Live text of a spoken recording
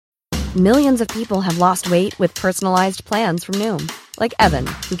Millions of people have lost weight with personalized plans from Noom. Like Evan,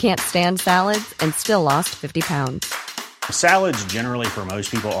 who can't stand salads and still lost 50 pounds. Salads generally for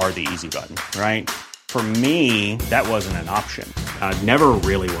most people are the easy button, right? For me, that wasn't an option. I never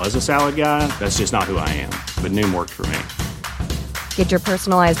really was a salad guy. That's just not who I am. But Noom worked for me. Get your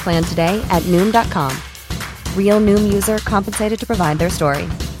personalized plan today at Noom.com. Real Noom user compensated to provide their story.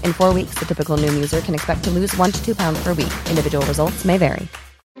 In 4 weeks, the typical Noom user can expect to lose 1 to 2 pounds per week. Individual results may vary.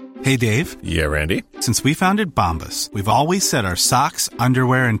 Hey, Dave. Yeah, Randy. Since we founded Bombas, we've always said our socks,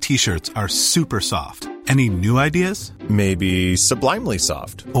 underwear, and T-shirts are super soft. Any new ideas? Maybe sublimely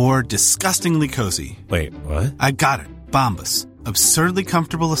soft. Or disgustingly cozy. Wait, what? I got it. Bombas. Absurdly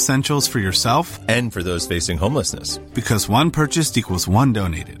comfortable essentials for yourself and for those facing homelessness. Because one purchased equals one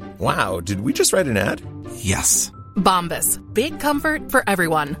donated. Wow, did we just write an ad? Yes. Bombas. Big comfort for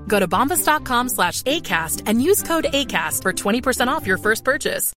everyone. Go to bombas.com/ACAST and use code ACAST for 20% off your first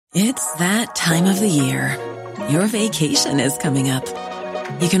purchase. It's that time of the year. Your vacation is coming up.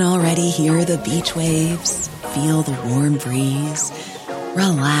 You can already hear the beach waves, feel the warm breeze,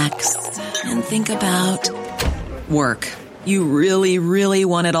 relax, and think about work. You really, really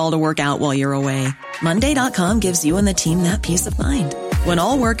want it all to work out while you're away. Monday.com gives you and the team that peace of mind. When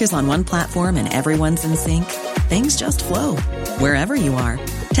all work is on one platform and everyone's in sync, things just flow. Wherever you are,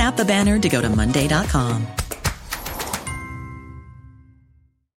 tap the banner to go to Monday.com.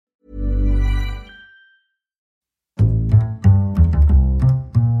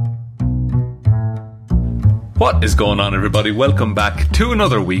 What is going on, everybody? Welcome back to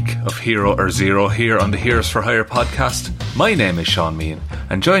another week of Hero or Zero here on the Heroes for Hire podcast. My name is Sean Meehan,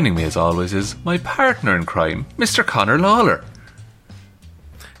 and joining me as always is my partner in crime, Mr. Connor Lawler.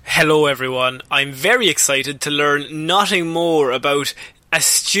 Hello everyone, I'm very excited to learn nothing more about a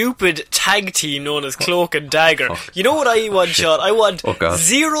stupid tag team known as Cloak and Dagger. You know what I want, Sean? I want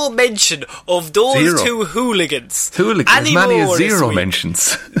zero mention of those two hooligans. As many as zero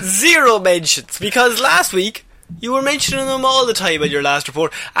mentions. Zero mentions, because last week you were mentioning them all the time in your last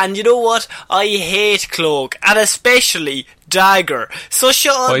report, and you know what? I hate Cloak, and especially Dagger. So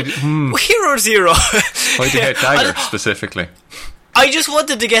Sean, Hero or Zero? Why do you hate Dagger specifically? I just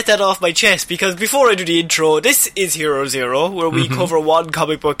wanted to get that off my chest, because before I do the intro, this is Hero Zero, where we cover one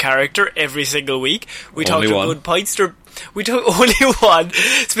comic book character every single week. We talk through good points. We talk only one,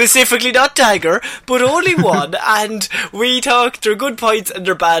 specifically not Dagger, but only one, and we talk through good points and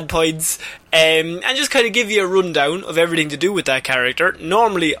their bad points, and just kind of give you a rundown of everything to do with that character.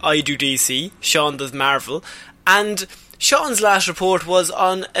 Normally I do DC, Sean does Marvel, and Sean's last report was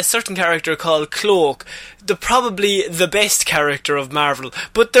on a certain character called Cloak, probably the best character of Marvel,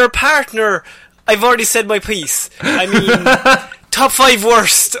 but their partner, I've already said my piece. I mean, top 5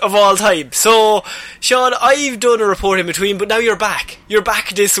 worst of all time. So, Sean, I've done a report in between, but now you're back. You're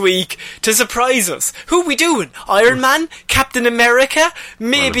back this week to surprise us. Who are we doing? Iron Man? Captain America?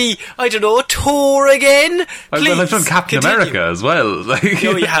 Maybe, I don't know, Thor again? Please, well, I've done Captain America as well. No,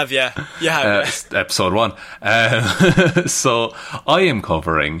 you have, yeah. You have, Episode 1. So, I am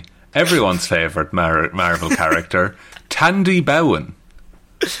covering everyone's favourite Marvel character, Tandy Bowen.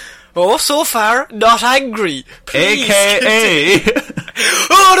 Oh, so far, not angry. Please. AKA...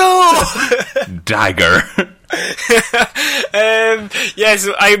 Oh no! Dagger. Yes,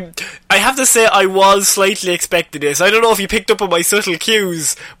 I have to say I was slightly expecting this. I don't know if you picked up on my subtle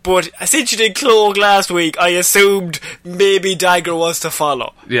cues, but since you did Cloak last week, I assumed maybe Dagger was to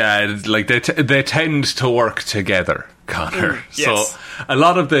follow. Yeah, like they tend to work together, Connor. Yes. So a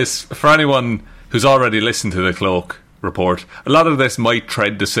lot of this, for anyone who's already listened to the Cloak report, a lot of this might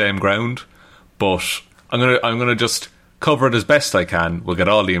tread the same ground, but I'm gonna just cover it as best I can. We'll get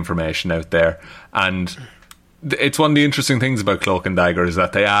all the information out there, and it's one of the interesting things about Cloak and Dagger is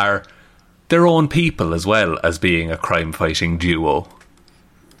that they are their own people as well as being a crime-fighting duo.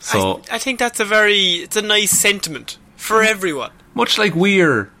 So I think that's it's a nice sentiment for everyone. Much like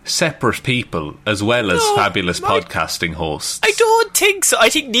we're separate people as well as fabulous podcasting hosts. I don't think so. I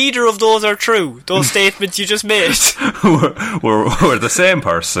think neither of those are true, those statements you just made. we're the same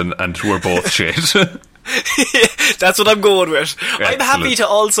person and we're both shit. That's what I'm going with. Excellent. I'm happy to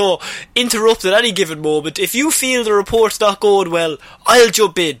also interrupt at any given moment. If you feel the report's not going well, I'll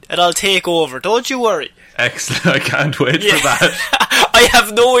jump in and I'll take over. Don't you worry. Excellent. I can't wait for that. I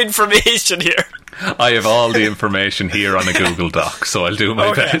have no information here. I have all the information here on a Google Doc, so I'll do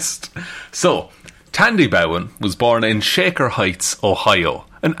my best. So, Tandy Bowen was born in Shaker Heights, Ohio,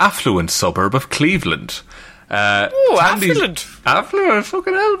 an affluent suburb of Cleveland. Affluent. Affluent,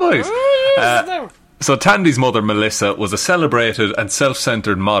 fucking hell, boys. So Tandy's mother, Melissa, was a celebrated and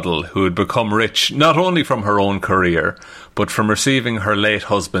self-centred model who had become rich not only from her own career, but from receiving her late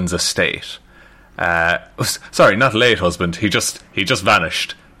husband's estate. Sorry, not late husband. He just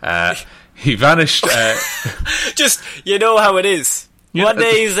vanished. He vanished. Just, you know how it is. Yeah, one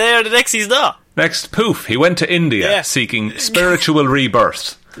day he's there, the next he's not. Next, poof, he went to India seeking spiritual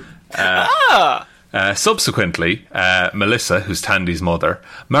rebirth. Subsequently, Melissa, who's Tandy's mother,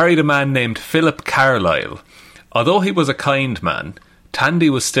 married a man named Philip Carlyle. Although he was a kind man, Tandy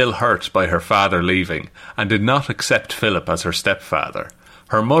was still hurt by her father leaving and did not accept Philip as her stepfather.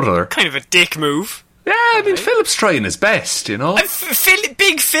 Her mother... Kind of a dick move. Yeah, I mean, Philip's trying his best, you know.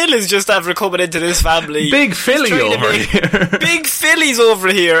 Big Phil is just after coming into this family. Big Philly over here. Big Philly's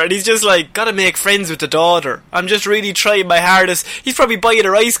over here, and he's just like, gotta make friends with the daughter. I'm just really trying my hardest. He's probably buying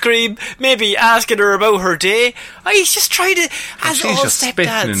her ice cream, maybe asking her about her day. He's just trying to... She's just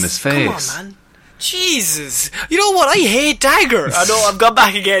spitting in his face. Come on, man. Jesus. You know what? I hate Dagger. I know, I've gone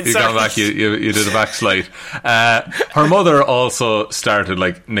back again. You've gone back, you did a backslide. Her mother also started,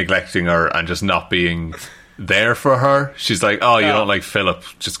 like, neglecting her and just not being there for her. She's like, you don't like Philip,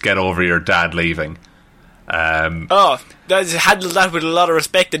 just get over your dad leaving. Handle that with a lot of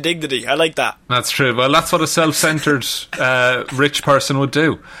respect and dignity. I like that. That's true. Well, that's what a self-centred rich person would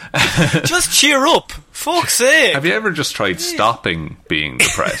do. Just cheer up. Fuck's sake. Have you ever just tried stopping being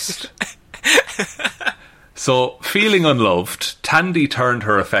depressed? So, feeling unloved, Tandy turned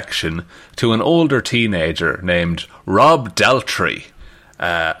her affection to an older teenager named Rob Daltrey.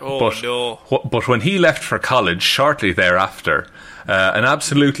 But when he left for college shortly thereafter, an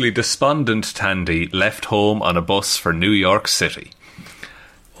absolutely despondent Tandy left home on a bus for New York City.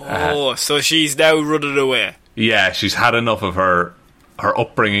 So she's now running away. Yeah, she's had enough of her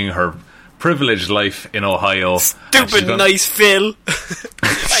upbringing, her privileged life in Ohio. Stupid nice Phil.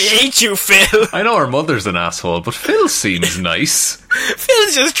 I hate you, Phil. I know her mother's an asshole, but Phil seems nice.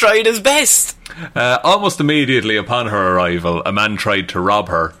 Phil's just trying his best. Almost immediately upon her arrival, a man tried to rob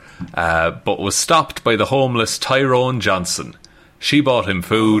her, but was stopped by the homeless Tyrone Johnson. She bought him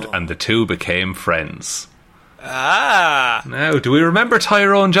food, and the two became friends. Now, do we remember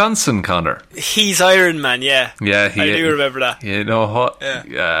Tyrone Johnson, Connor? He's Iron Man, yeah. Yeah, I do remember that. You know what?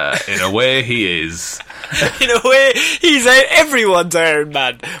 Yeah. In a way, he is. In a way, he's everyone's Iron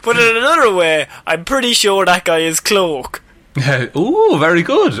Man. But in another way, I'm pretty sure that guy is Cloak. Ooh, very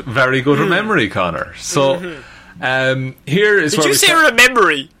good. Very good memory, Connor. So, here is Did you say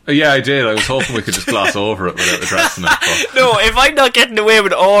memory? Yeah, I did. I was hoping we could just gloss over it without addressing it. But no, if I'm not getting away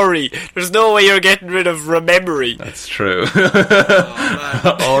with Ori, there's no way you're getting rid of Rememory. That's true.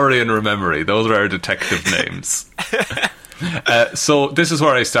 Ori and Rememory, those are our detective names. So this is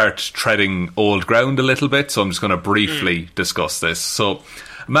where I start treading old ground a little bit, so I'm just going to briefly discuss this. So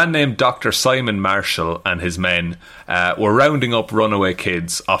a man named Dr. Simon Marshall and his men were rounding up runaway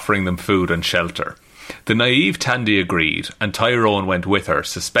kids, offering them food and shelter. The naive Tandy agreed, and Tyrone went with her,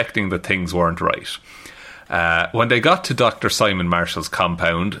 suspecting that things weren't right. When they got to Dr. Simon Marshall's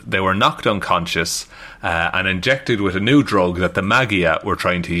compound, they were knocked unconscious and injected with a new drug that the Magia were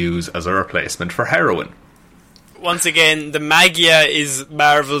trying to use as a replacement for heroin. Once again, the Magia is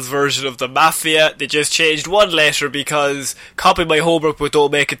Marvel's version of the Mafia. They just changed one letter because copy my homework but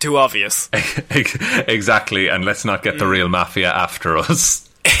don't make it too obvious. Exactly, and let's not get the real Mafia after us.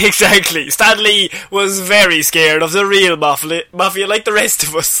 Exactly. Stanley was very scared of the real mafia like the rest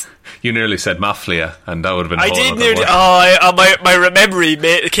of us. You nearly said mafia, and that would have been a whole did other nearly. word. My memory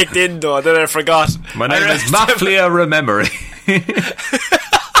kicked in though, and then I forgot. My name is Mafia Rememory.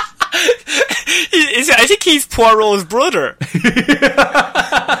 I think he's Poirot's brother.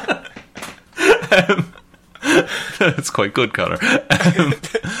 That's quite good, Connor.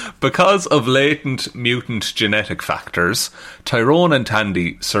 Because of latent mutant genetic factors, Tyrone and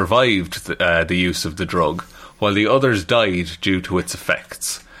Tandy survived the use of the drug, while the others died due to its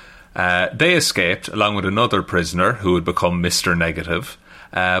effects. They escaped, along with another prisoner who had become Mr. Negative,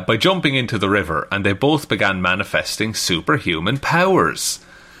 by jumping into the river, and they both began manifesting superhuman powers.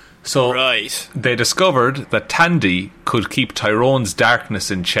 So they discovered that Tandy could keep Tyrone's darkness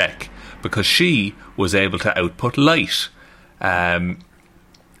in check because she was able to output light.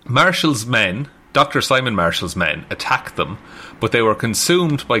 Marshall's men, Dr. Simon Marshall's men, attacked them, but they were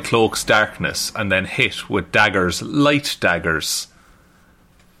consumed by Cloak's darkness and then hit with Dagger's light daggers.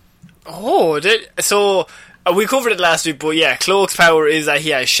 So we covered it last week, but yeah, Cloak's power is that he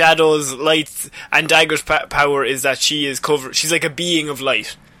has shadows, lights, and Dagger's power is that she is covered. She's like a being of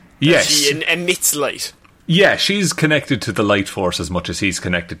light. Yes. She emits light. Yeah, she's connected to the light force as much as he's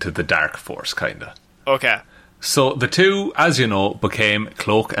connected to the dark force, kinda. Okay. So the two, as you know, became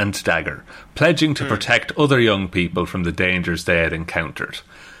Cloak and Dagger, pledging to protect other young people from the dangers they had encountered.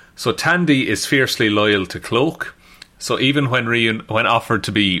 So Tandy is fiercely loyal to Cloak. So even when offered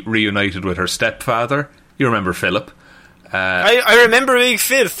to be reunited with her stepfather, you remember Philip. I remember being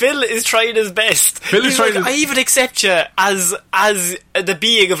Phil. Phil is trying his best. I even accept you as the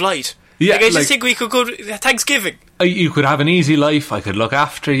being of light. Yeah, I just think we could go to Thanksgiving. You could have an easy life. I could look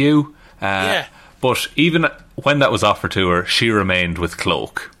after you. But even when that was offered to her, she remained with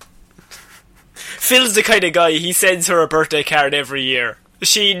Cloak. Phil's the kind of guy, he sends her a birthday card every year.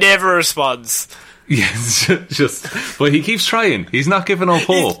 She never responds. Yes, but he keeps trying. He's not giving up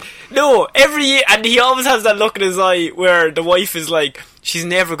hope. No, every year, and he always has that look in his eye where the wife is like, she's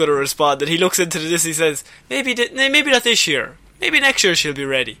never going to respond. And he looks into this, he says, maybe not this year. Maybe next year she'll be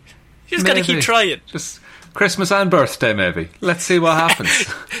ready. You just got to keep trying. Just Christmas and birthday, maybe. Let's see what happens.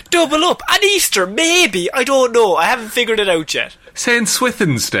 Double up. And Easter, maybe. I don't know. I haven't figured it out yet. St.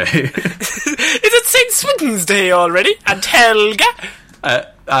 Swithin's Day. Is it St. Swithin's Day already? And Helga?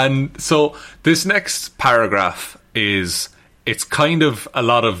 And so this next paragraph it's kind of a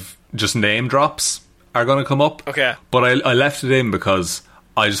lot of just name drops are going to come up. Okay. But I left it in because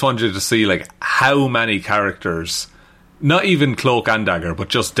I just wanted you to see like how many characters, not even Cloak and Dagger, but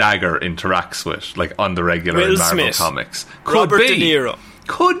just Dagger interacts with, like on the regular Will in Marvel Smith. Comics. Robert De Niro.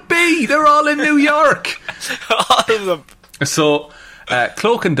 Could be. They're all in New York. All of them. So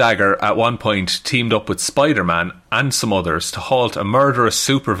Cloak and Dagger at one point teamed up with Spider-Man and some others to halt a murderous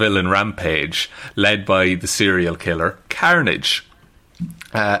supervillain rampage led by the serial killer Carnage.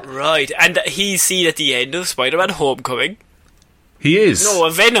 Right, and he's seen at the end of Spider-Man Homecoming. He is. No,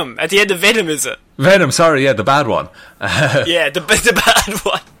 Venom. At the end of Venom, is it? Venom, sorry, yeah, the bad one. Yeah, the bad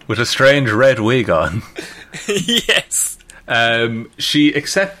one. With a strange red wig on. Yes.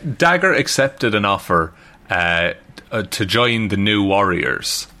 Dagger accepted an offer to join the New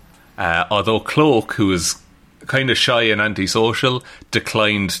Warriors, although Cloak, who is kind of shy and antisocial,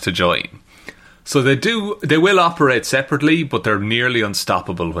 declined to join. So they will operate separately, but they're nearly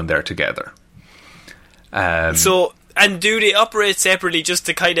unstoppable when they're together. And do they operate separately just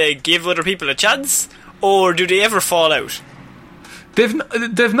to kind of give other people a chance, or do they ever fall out?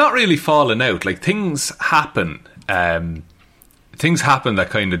 They've not really fallen out. Like things happen. Things happen that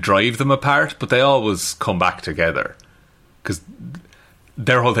kind of drive them apart, but they always come back together. Because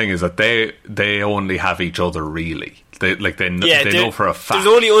their whole thing is that they only have each other, really. They know for a fact.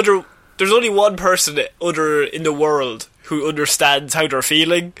 There's only one person in the world who understands how they're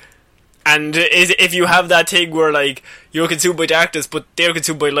feeling. And if you have that thing where, like, you're consumed by darkness, but they're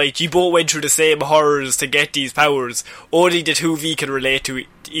consumed by light, you both went through the same horrors to get these powers. Only the two of you can relate to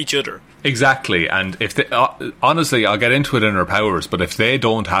each other. Exactly, and if they, honestly, I'll get into it in her powers, but if they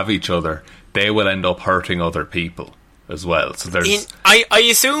don't have each other, they will end up hurting other people as well. So I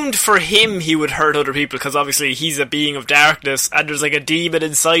assumed for him he would hurt other people, because obviously he's a being of darkness, and there's like a demon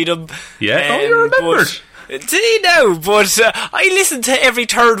inside him. Yeah, you remembered. But I listen to every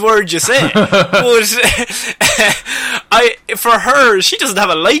third word you say. But for her, she doesn't have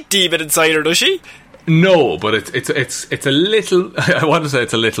a light demon inside her, does she? No, but it's a little. I want to say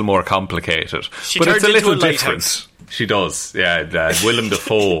it's a little more complicated, but it's a little different. She does, yeah. Willem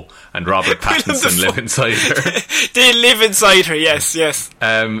Dafoe and Robert Pattinson live inside her. They live inside her, yes.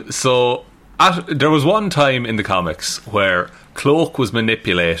 So there was one time in the comics where Cloak was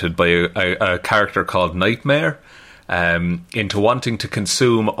manipulated by a character called Nightmare into wanting to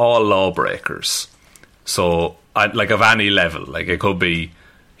consume all lawbreakers. So, like of any level, like it could be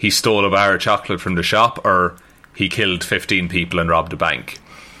he stole a bar of chocolate from the shop, or he killed 15 people and robbed a bank.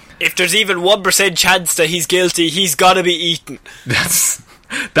 If there's even 1% chance that he's guilty, he's gotta be eaten.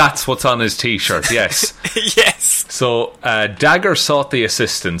 That's what's on his t-shirt, yes. Yes. So, Dagger sought the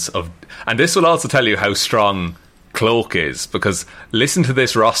assistance of... And this will also tell you how strong Cloak is, because listen to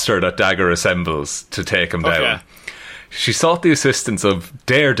this roster that Dagger assembles to take him down. She sought the assistance of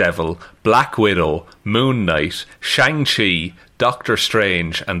Daredevil, Black Widow, Moon Knight, Shang-Chi, Doctor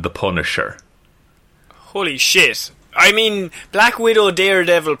Strange, and the Punisher. Holy shit. I mean, Black Widow,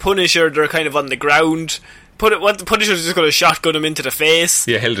 Daredevil, Punisher, they're kind of on the ground. The Punisher's just going to shotgun him into the face.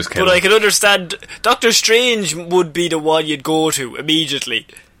 Yeah, he'll just kill him. But I can understand Doctor Strange would be the one you'd go to immediately.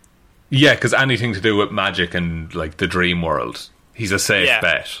 Yeah, because anything to do with magic and like the dream world, he's a safe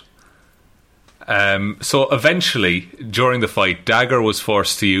bet. So eventually, during the fight, Dagger was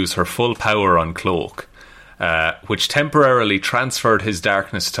forced to use her full power on Cloak, which temporarily transferred his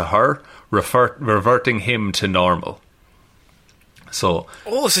darkness to her, reverting him to normal. So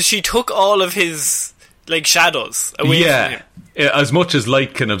she took all of his like shadows away from him. As much as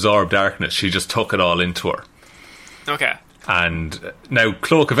light can absorb darkness, she just took it all into her. Okay. And now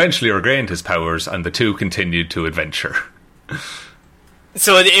Cloak eventually regained his powers, and the two continued to adventure.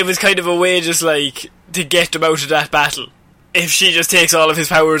 So it was kind of a way just like to get him out of that battle. If she just takes all of his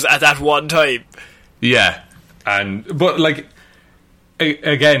powers at that one time. Yeah. But like,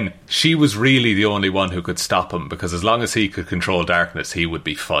 again, she was really the only one who could stop him, because as long as he could control darkness, he would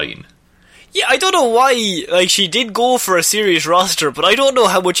be fine. Yeah, I don't know why, like, she did go for a serious roster, but I don't know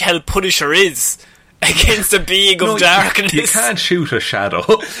how much help Punisher is against a being of darkness. You can't shoot a shadow.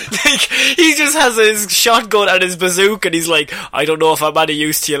 Like, he just has his shotgun and his bazooka, and he's like, I don't know if I'm any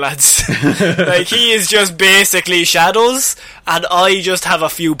use to you, lads. Like, he is just basically shadows, and I just have a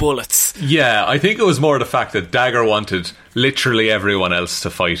few bullets. Yeah, I think it was more the fact that Dagger wanted literally everyone else to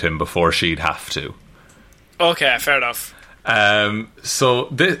fight him before she'd have to. Okay, fair enough. So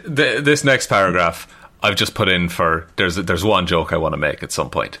this next paragraph I've just put in for there's one joke I want to make at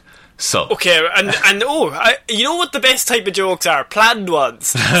some point. So okay, you know what the best type of jokes are? Planned ones.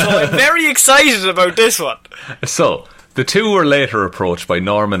 So I'm very excited about this one. So the two were later approached by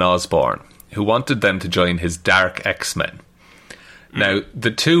Norman Osborn, who wanted them to join his Dark X-Men. Now,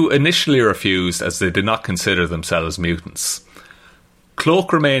 the two initially refused as they did not consider themselves mutants.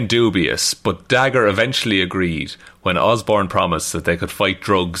 Cloak remained dubious, but Dagger eventually agreed when Osborn promised that they could fight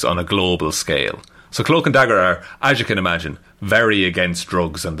drugs on a global scale. So Cloak and Dagger are, as you can imagine, very against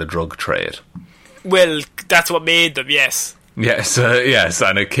drugs and the drug trade. Well, that's what made them, yes. Yes,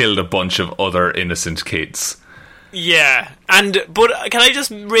 and it killed a bunch of other innocent kids. Yeah, but can I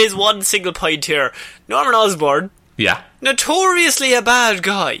just raise one single point here? Norman Osborn, yeah, notoriously a bad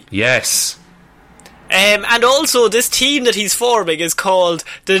guy. Yes. And also, this team that he's forming is called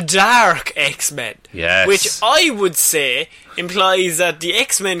the Dark X-Men. Yes. Which I would say implies that the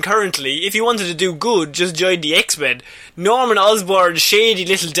X-Men currently, if you wanted to do good, just join the X-Men. Norman Osborn's shady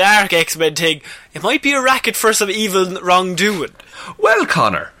little Dark X-Men thing, it might be a racket for some evil wrongdoing. Well,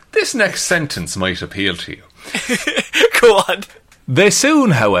 Connor, this next sentence might appeal to you. Go on. They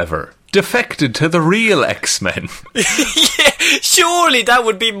soon, however, defected to the real X-Men. Yeah, surely that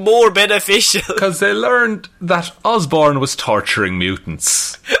would be more beneficial. Because they learned that Osborn was torturing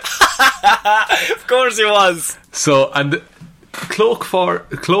mutants. Of course he was. So, and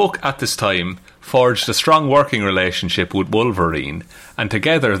Cloak at this time forged a strong working relationship with Wolverine, and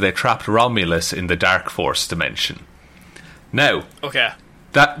together they trapped Romulus in the Dark Force dimension. Now, okay,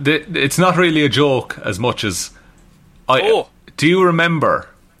 it's not really a joke as much as do you remember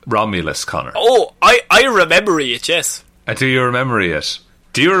Romulus, Connor? Oh, I remember it, yes. Do you remember it?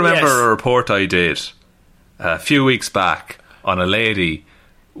 Do you remember yes. a report I did a few weeks back on a lady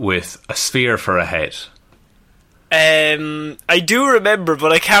with a sphere for a head? I do remember,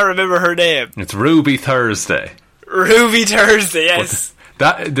 but I can't remember her name. It's Ruby Thursday. Ruby Thursday, yes.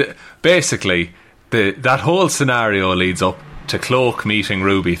 Basically, that whole scenario leads up to Cloak meeting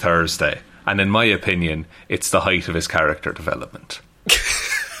Ruby Thursday, and in my opinion, it's the height of his character development.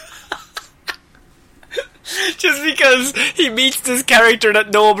 Just because he meets this character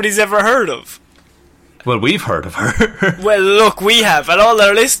that nobody's ever heard of. Well, we've heard of her. Well, look, we have, and all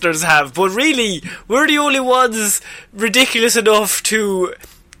our listeners have, but really, we're the only ones ridiculous enough to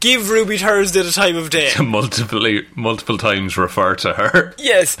give Ruby Thursday the time of day. To multiple times refer to her.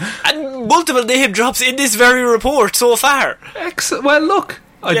 Yes, and multiple name drops in this very report so far. Well, look,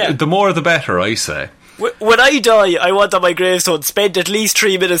 the more the better, I say. When I die, I want on my gravestone spend at least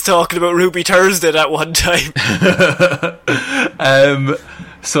 3 minutes talking about Ruby Thursday at one time.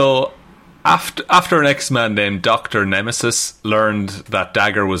 So, after an X-Man named Dr. Nemesis learned that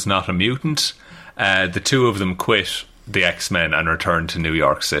Dagger was not a mutant, the two of them quit the X-Men and returned to New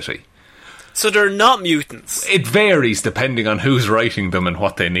York City. So they're not mutants? It varies depending on who's writing them and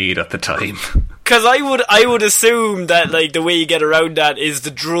what they need at the time. Because I would assume that like the way you get around that is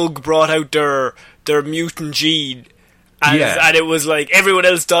the drug brought out their mutant gene, and it was like everyone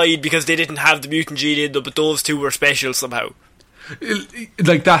else died because they didn't have the mutant gene in them, but those two were special somehow.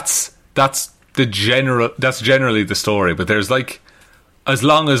 Like that's generally the story, but there's like, as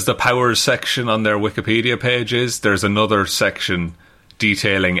long as the powers section on their Wikipedia page is, there's another section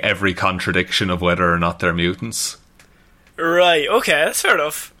detailing every contradiction of whether or not they're mutants. Right, okay, that's fair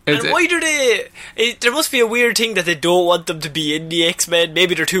enough. And why do they... there must be a weird thing that they don't want them to be in the X-Men.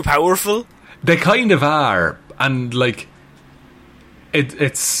 Maybe they're too powerful? They kind of are, and like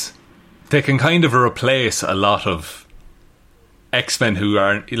it's they can kind of replace a lot of X-Men who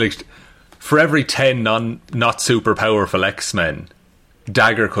aren't, like, for every 10 not super powerful X-Men,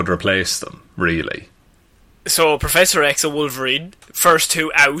 Dagger could replace them, really. So Professor X and Wolverine, first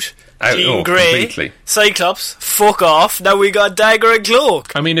two out. Jean Grey, completely. Cyclops, fuck off. Now we got Dagger and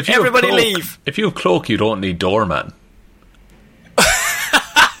Cloak. I mean, if you everybody have Cloak, leave. If you have Cloak, you don't need Doorman.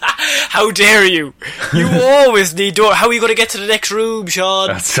 How dare you? You always need Door. How are you going to get to the next room, Sean?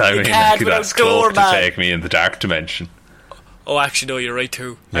 That's Cloak to take me in the dark dimension. Oh, actually, no, you're right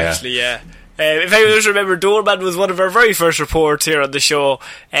too. Yeah. Actually, yeah. If anyone doesn't remember, Doorman was one of our very first reports here on the show.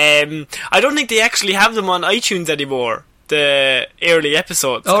 I don't think they actually have them on iTunes anymore, the early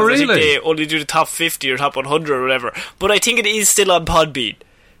episodes. Oh, really? I think they only do the top 50 or top 100 or whatever. But I think it is still on Podbean.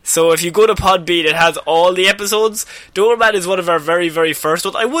 So if you go to Podbean, it has all the episodes. Doorman is one of our very, very first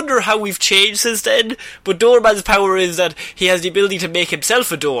ones. I wonder how we've changed since then, but Doorman's power is that he has the ability to make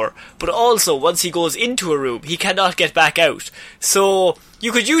himself a door, but also, once he goes into a room, he cannot get back out. So,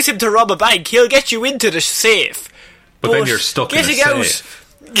 you could use him to rob a bank, he'll get you into the safe. But then you're stuck in a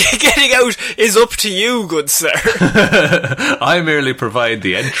safe. Getting out is up to you, good sir. I merely provide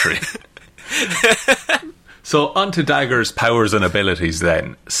the entry. So, on to Dagger's powers and abilities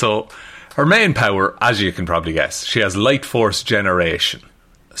then. So, her main power, as you can probably guess, she has light force generation.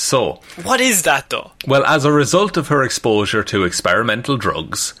 So, what is that though? Well, as a result of her exposure to experimental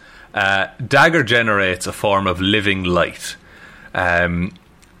drugs, Dagger generates a form of living light,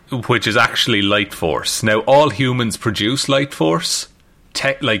 which is actually light force. Now, all humans produce light force,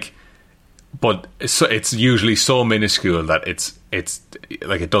 but it's usually so minuscule that it's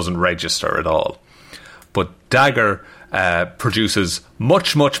like it doesn't register at all. But Dagger produces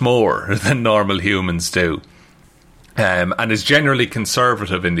much, much more than normal humans do, and is generally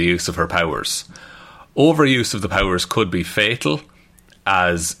conservative in the use of her powers. Overuse of the powers could be fatal,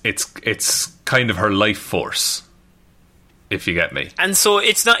 as it's kind of her life force, if you get me. And so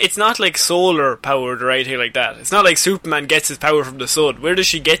it's not like solar powered or anything like that. It's not like Superman gets his power from the sun. Where does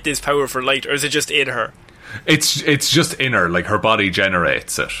she get this power for light, or is it just in her? It's just in her, like her body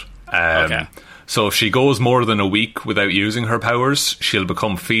generates it. Okay. So if she goes more than a week without using her powers, she'll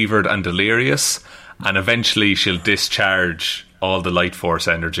become fevered and delirious, and eventually she'll discharge all the light force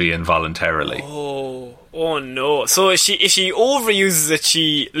energy involuntarily. Oh no. So if she overuses it,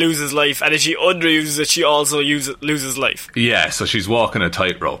 she loses life, and if she underuses it, she also loses life. Yeah, so she's walking a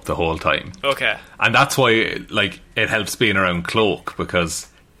tightrope the whole time. Okay. And that's why it helps being around Cloak, because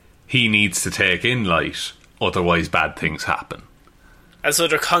he needs to take in light, otherwise bad things happen. And so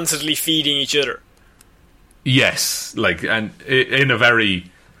they're constantly feeding each other. Yes, and in a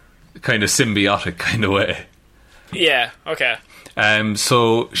very kind of symbiotic kind of way. Yeah, okay.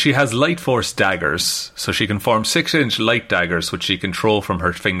 So she has light force daggers, so she can form 6-inch light daggers which she can throw from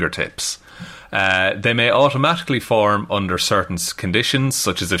her fingertips. They may automatically form under certain conditions,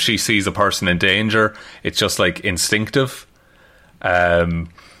 such as if she sees a person in danger, it's just like instinctive.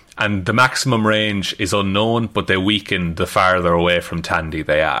 And the maximum range is unknown, but they weaken the farther away from Tandy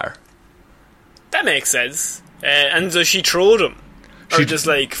they are. That makes sense. And does she throw them? Or she just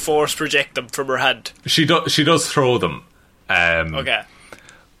force project them from her hand? She does throw them. Okay.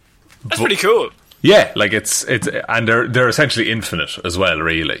 That's pretty cool. Yeah, it's and they're essentially infinite as well,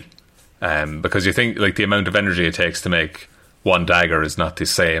 really. Because you think the amount of energy it takes to make one dagger is not the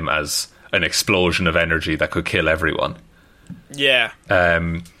same as an explosion of energy that could kill everyone. Yeah.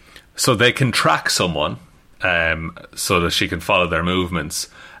 So they can track someone, so that she can follow their movements.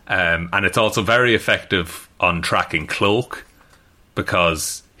 And it's also very effective on tracking Cloak,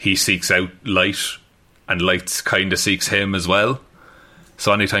 because he seeks out light, and light kind of seeks him as well.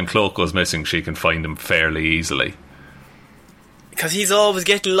 So anytime Cloak goes missing, she can find him fairly easily. Because he's always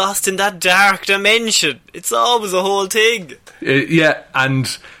getting lost in that dark dimension. It's always a whole thing. Yeah, and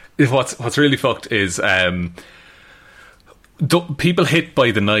what's really fucked is people hit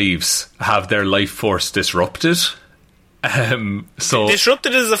by the knives have their life force disrupted. So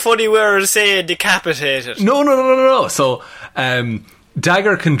disrupted is a funny word to say decapitated. No. So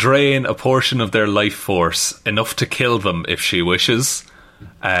Dagger can drain a portion of their life force enough to kill them if she wishes.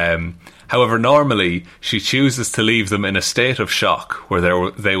 However, normally she chooses to leave them in a state of shock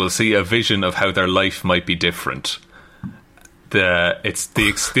where they will see a vision of how their life might be different. The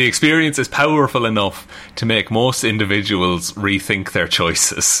experience is powerful enough to make most individuals rethink their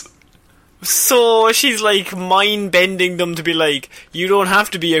choices. So she's mind bending them to be you don't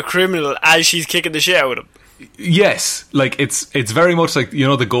have to be a criminal, as she's kicking the shit out of them. Yes, it's very much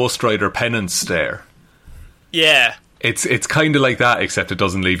the Ghost Rider penance stare. Yeah. It's kind of like that, except it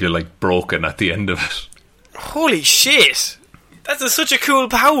doesn't leave you broken at the end of it. Holy shit! That's such a cool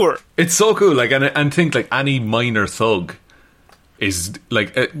power. It's so cool. And think any minor thug is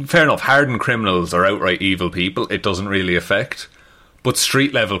fair enough. Hardened criminals are outright evil people. It doesn't really affect. But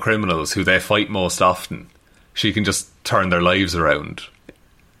street level criminals who they fight most often, she can just turn their lives around.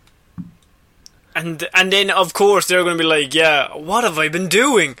 And then, of course, they're going to be like, yeah, what have I been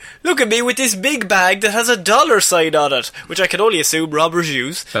doing? Look at me with this big bag that has a dollar sign on it, which I can only assume robbers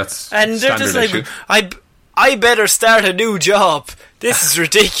use. That's and they're just like, issue. I better start a new job. This is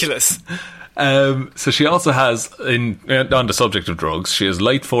ridiculous. So she also has, on the subject of drugs, she has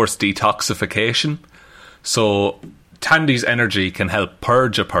light force detoxification. So Tandy's energy can help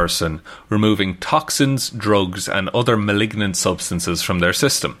purge a person, removing toxins, drugs, and other malignant substances from their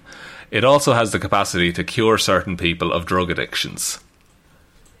system. It also has the capacity to cure certain people of drug addictions.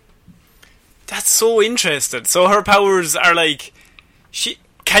 That's so interesting. So her powers are like...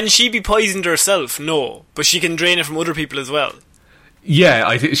 Can she be poisoned herself? No. But she can drain it from other people as well. Yeah,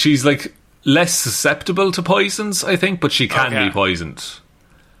 I think she's like less susceptible to poisons, I think, but she can be poisoned.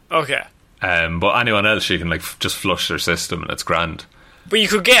 Okay. But anyone else, she can like just flush their system and it's grand. But you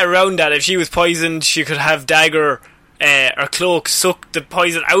could get around that. If she was poisoned, she could have Dagger... or Cloak suck the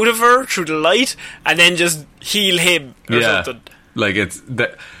poison out of her through the light and then just heal him or something. Like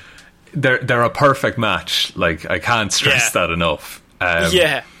they're a perfect match. Like I can't stress that enough.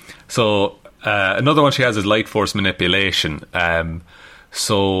 So another one she has is light force manipulation.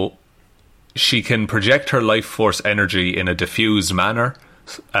 So she can project her life force energy in a diffused manner,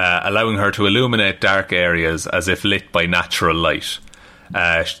 allowing her to illuminate dark areas as if lit by natural light.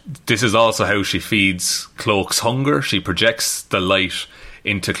 This is also how she feeds Cloak's hunger. She projects the light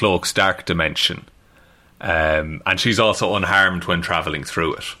into Cloak's dark dimension. And she's also unharmed when travelling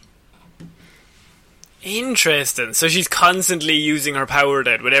through it. Interesting. So she's constantly using her power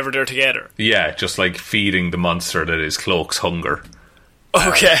then whenever they're together. Yeah, just like feeding the monster that is Cloak's hunger.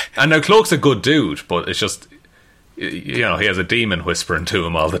 Okay. And now Cloak's a good dude, but it's just... he has a demon whispering to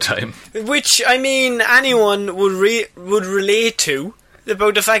him all the time. Which, I mean, anyone would relate to.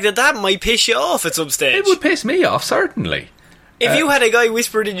 About the fact that might piss you off at some stage. It would piss me off, certainly. If you had a guy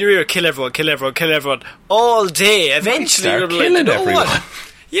whispered in your ear, kill everyone, kill everyone, kill everyone, all day, eventually you're like, killing everyone.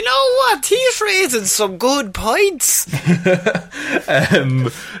 You know what? He's raising some good points.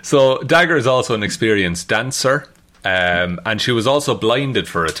 So Dagger is also an experienced dancer, and she was also blinded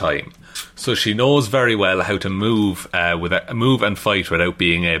for a time. So she knows very well how to move and fight without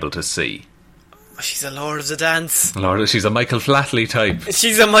being able to see. She's a Lord of the Dance. She's a Michael Flatley type.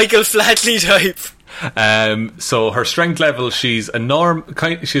 She's a Michael Flatley type. So her strength level, she's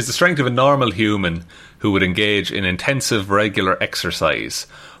the strength of a normal human who would engage in intensive regular exercise,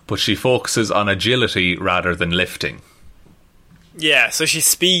 but she focuses on agility rather than lifting. Yeah, so she's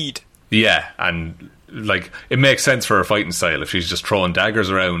speed. Yeah, and like it makes sense for her fighting style. If she's just throwing daggers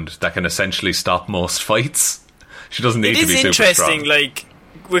around, that can essentially stop most fights. She doesn't need to be super strong. It is interesting, like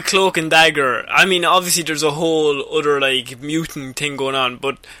with Cloak and Dagger, I mean, obviously there's a whole other like mutant thing going on,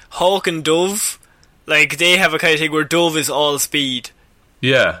 but Hawk and Dove, like they have a kind of thing where Dove is all speed.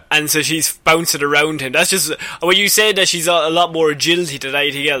 Yeah. And so she's bouncing around him. That's just when you said that she's a lot more agility than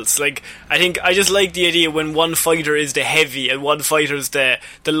anything else. Like I just like the idea when one fighter is the heavy and one fighter's the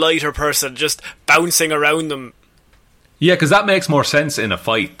lighter person, just bouncing around them. Yeah, because that makes more sense in a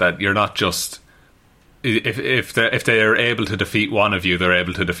fight, that you're not just... If they're able to defeat one of you, they're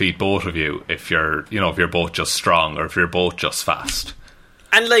able to defeat both of you. If you're both just strong, or if you're both just fast.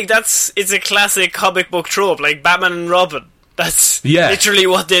 And like it's a classic comic book trope, like Batman and Robin. That's literally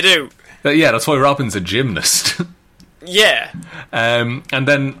what they do. Yeah, that's why Robin's a gymnast. Yeah. And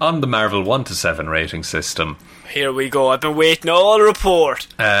then on the Marvel 1 to 7 rating system, here we go. I've been waiting all report.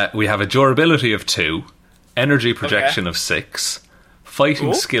 We have a durability of 2, energy projection of 6,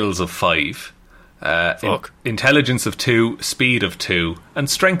 fighting skills of 5. Intelligence of 2, speed of 2, and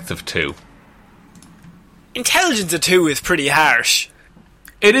strength of 2. Intelligence of 2 is pretty harsh.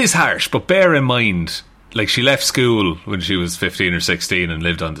 It is harsh, but bear in mind, like, she left school when she was 15 or 16 and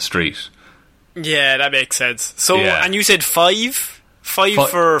lived on the street. Yeah, that makes sense. So, and you said 5? 5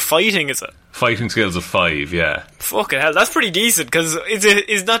 for fighting, is it? Fighting skills of 5, yeah. Fucking hell, that's pretty decent, because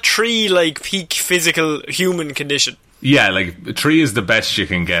it's not 3 like peak physical human condition. Yeah, like 3 is the best you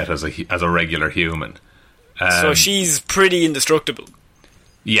can get as a regular human. So she's pretty indestructible.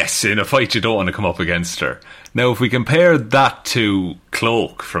 Yes, in a fight you don't want to come up against her. Now, if we compare that to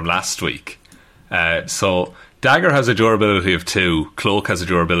Cloak from last week, so Dagger has a durability of 2, Cloak has a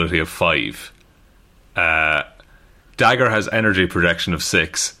durability of 5. Dagger has energy projection of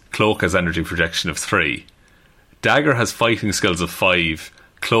 6, Cloak has energy projection of 3. Dagger has fighting skills of 5,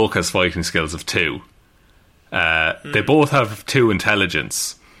 Cloak has fighting skills of 2. They both have 2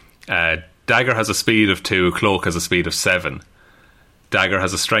 intelligence. Dagger has a speed of 2, Cloak has a speed of 7. Dagger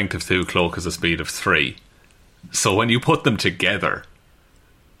has a strength of 2, Cloak has a speed of 3. So when you put them together...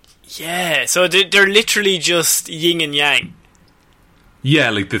 Yeah, so they're literally just yin and yang. Yeah,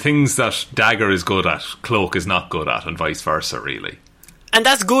 like the things that Dagger is good at, Cloak is not good at, and vice versa, really. And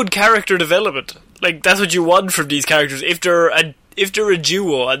that's good character development. Like, that's what you want from these characters. If they're a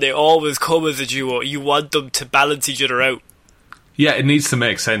duo and they always come as a duo, you want them to balance each other out. Yeah, it needs to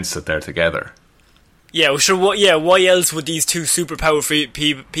make sense that they're together. Yeah, well, sure. Why else would these two superpower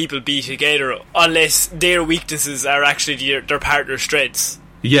people be together unless their weaknesses are actually their partner's strengths?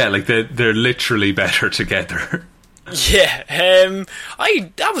 Yeah, like they're literally better together. Yeah,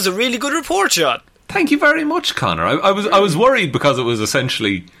 that was a really good report, John. Thank you very much, Connor. I was worried because it was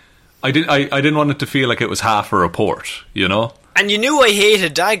essentially I didn't want it to feel like it was half a report, you know. And you knew I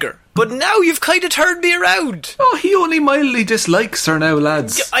hated Dagger, but now you've kind of turned me around. Oh, he only mildly dislikes her now,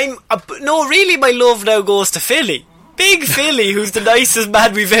 lads. No, really, my love now goes to Philly. Big Philly, who's the nicest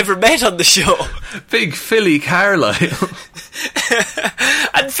man we've ever met on the show. Big Philly Carlisle.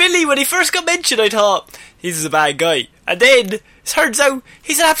 And Philly, when he first got mentioned, I thought, he's a bad guy. And then, it turns out,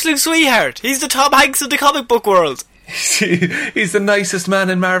 he's an absolute sweetheart. He's the Tom Hanks of the comic book world. He's the nicest man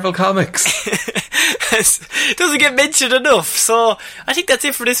in Marvel Comics. Doesn't get mentioned enough. So, I think that's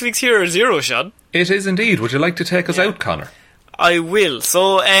it for this week's Hero Zero, Sean. It is indeed. Would you like to take us out, Connor? I will.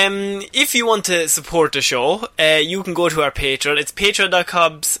 So, if you want to support the show, you can go to our Patreon. It's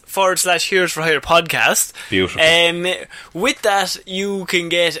patreon.com/Heroes for Hire podcast. Beautiful. With that, you can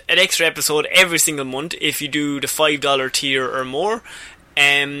get an extra episode every single month if you do the $5 tier or more.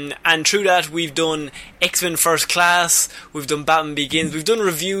 And through that, we've done X-Men First Class, we've done Batman Begins, we've done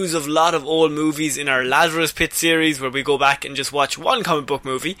reviews of a lot of old movies in our Lazarus Pit series, where we go back and just watch one comic book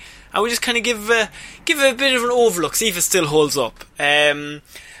movie, and we just kind of give a bit of an overlook, see if it still holds up. And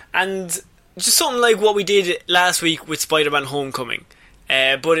just something like what we did last week with Spider-Man Homecoming.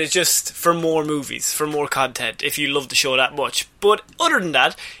 But it's just for more movies, for more content, if you love the show that much. But other than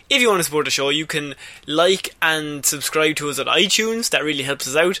that, if you want to support the show, you can like and subscribe to us on iTunes. That really helps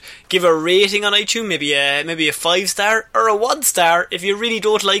us out. Give a rating on iTunes, maybe a 5-star or a 1-star. If you really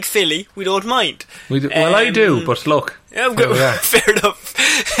don't like Philly, we don't mind. Well, I do, but look. Yeah, fair enough.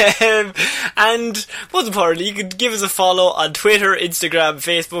 And most importantly, you can give us a follow on Twitter, Instagram,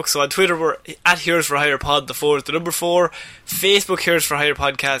 Facebook. So on Twitter, we're at Heroes for Hire Pod, the 4 is the number 4. Facebook, Heroes for Hire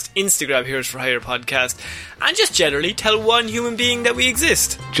Podcast. Instagram, Heroes for Hire Podcast. And just generally tell one human being that we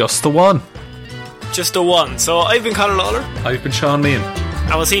exist. Just the one. Just the one. So I've been Conor Lawler. I've been Sean Meehan.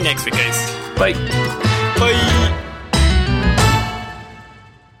 And we'll see you next week, guys. Bye. Bye.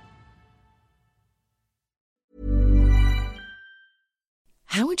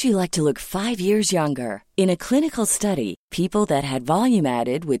 How would you like to look 5 years younger? In a clinical study, people that had volume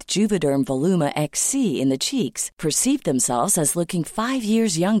added with Juvederm Voluma XC in the cheeks perceived themselves as looking 5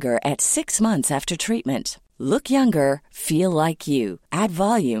 years younger at 6 months after treatment. Look younger, feel like you. Add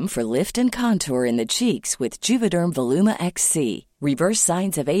volume for lift and contour in the cheeks with Juvederm Voluma XC. Reverse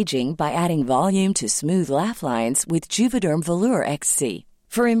signs of aging by adding volume to smooth laugh lines with Juvederm Volure XC.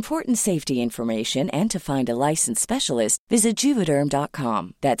 For important safety information and to find a licensed specialist, visit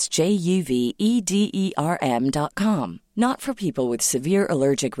Juvederm.com. That's JUVEDERM.com. Not for people with severe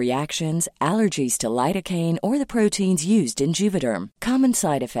allergic reactions, allergies to lidocaine, or the proteins used in Juvederm. Common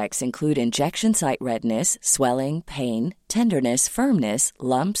side effects include injection site redness, swelling, pain, tenderness, firmness,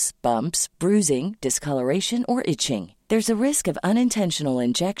 lumps, bumps, bruising, discoloration, or itching. There's a risk of unintentional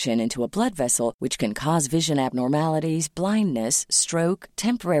injection into a blood vessel, which can cause vision abnormalities, blindness, stroke,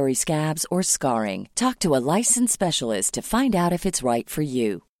 temporary scabs, or scarring. Talk to a licensed specialist to find out if it's right for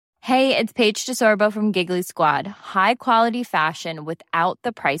you. Hey, it's Paige DeSorbo from Giggly Squad. High quality fashion without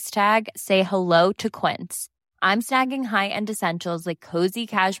the price tag. Say hello to Quince. I'm snagging high-end essentials like cozy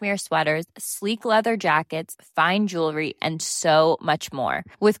cashmere sweaters, sleek leather jackets, fine jewelry, and so much more.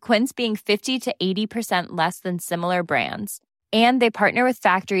 With Quince being 50 to 80% less than similar brands. And they partner with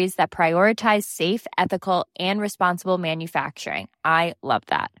factories that prioritize safe, ethical, and responsible manufacturing. I love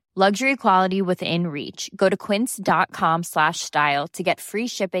that. Luxury quality within reach. Go to quince.com/style to get free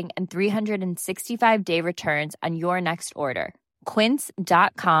shipping and 365-day returns on your next order.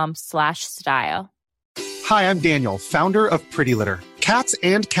 Quince.com/style. Hi, I'm Daniel, founder of Pretty Litter. Cats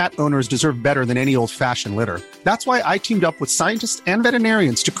and cat owners deserve better than any old-fashioned litter. That's why I teamed up with scientists and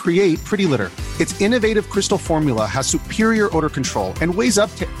veterinarians to create Pretty Litter. Its innovative crystal formula has superior odor control and weighs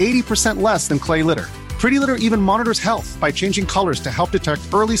up to 80% less than clay litter. Pretty Litter even monitors health by changing colors to help detect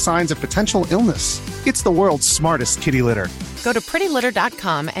early signs of potential illness. It's the world's smartest kitty litter. Go to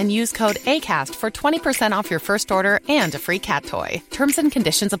prettylitter.com and use code ACAST for 20% off your first order and a free cat toy. Terms and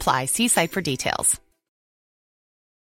conditions apply. See site for details.